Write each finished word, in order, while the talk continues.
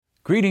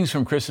Greetings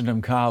from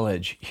Christendom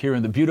College here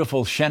in the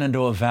beautiful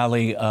Shenandoah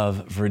Valley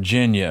of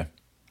Virginia.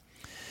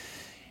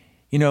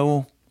 You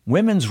know,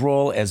 women's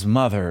role as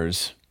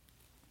mothers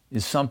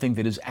is something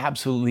that is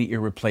absolutely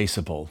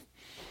irreplaceable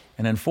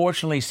and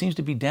unfortunately seems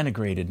to be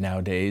denigrated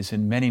nowadays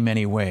in many,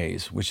 many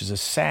ways, which is a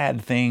sad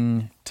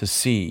thing to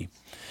see.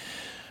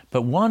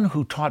 But one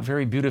who taught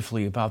very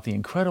beautifully about the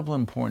incredible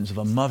importance of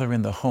a mother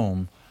in the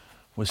home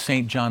was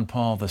St. John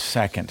Paul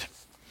II.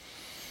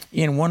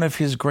 In one of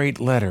his great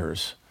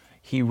letters,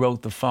 he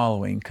wrote the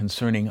following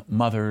concerning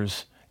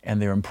mothers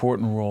and their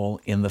important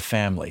role in the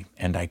family,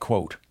 and I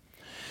quote,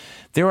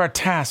 "There are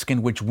tasks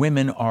in which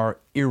women are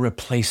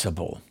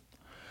irreplaceable.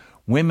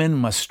 Women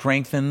must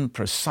strengthen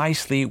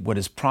precisely what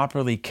is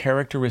properly,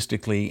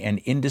 characteristically, and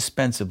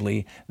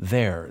indispensably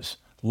theirs,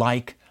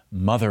 like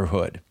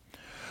motherhood.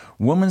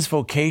 Woman's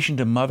vocation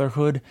to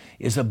motherhood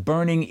is a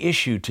burning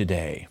issue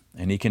today."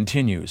 And he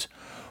continues,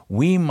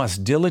 "We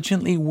must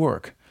diligently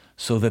work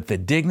so that the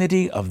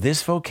dignity of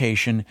this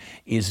vocation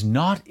is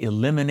not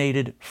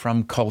eliminated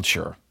from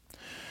culture.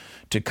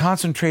 To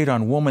concentrate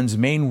on woman's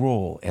main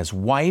role as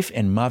wife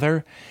and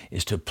mother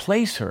is to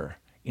place her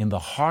in the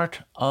heart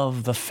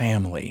of the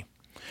family.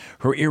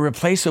 Her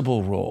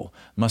irreplaceable role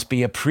must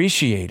be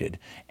appreciated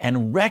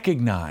and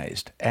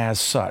recognized as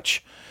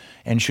such,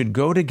 and should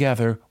go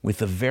together with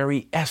the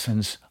very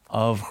essence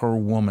of her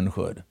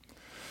womanhood.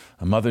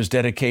 A mother's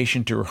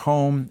dedication to her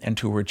home and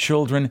to her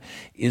children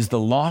is the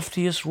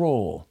loftiest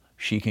role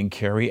she can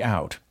carry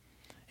out."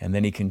 And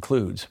then he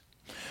concludes,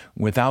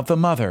 "Without the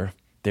mother,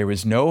 there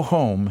is no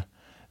home,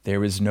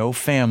 there is no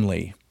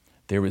family,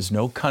 there is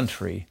no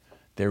country,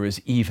 there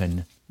is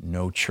even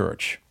no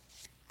church."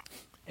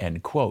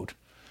 End quote.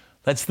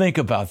 Let's think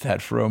about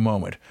that for a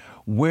moment.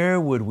 Where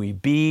would we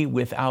be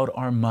without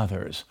our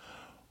mothers?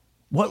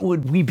 What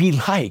would we be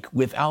like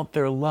without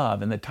their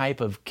love and the type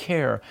of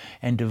care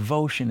and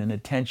devotion and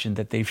attention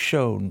that they've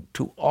shown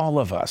to all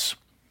of us?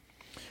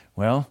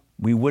 Well,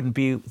 we wouldn't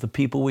be the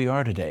people we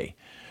are today.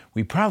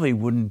 We probably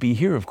wouldn't be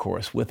here, of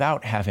course,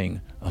 without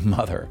having a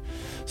mother.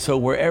 So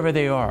wherever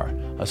they are,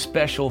 a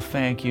special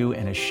thank you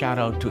and a shout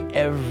out to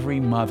every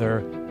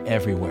mother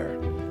everywhere.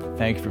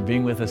 Thank you for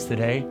being with us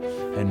today,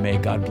 and may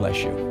God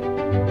bless you.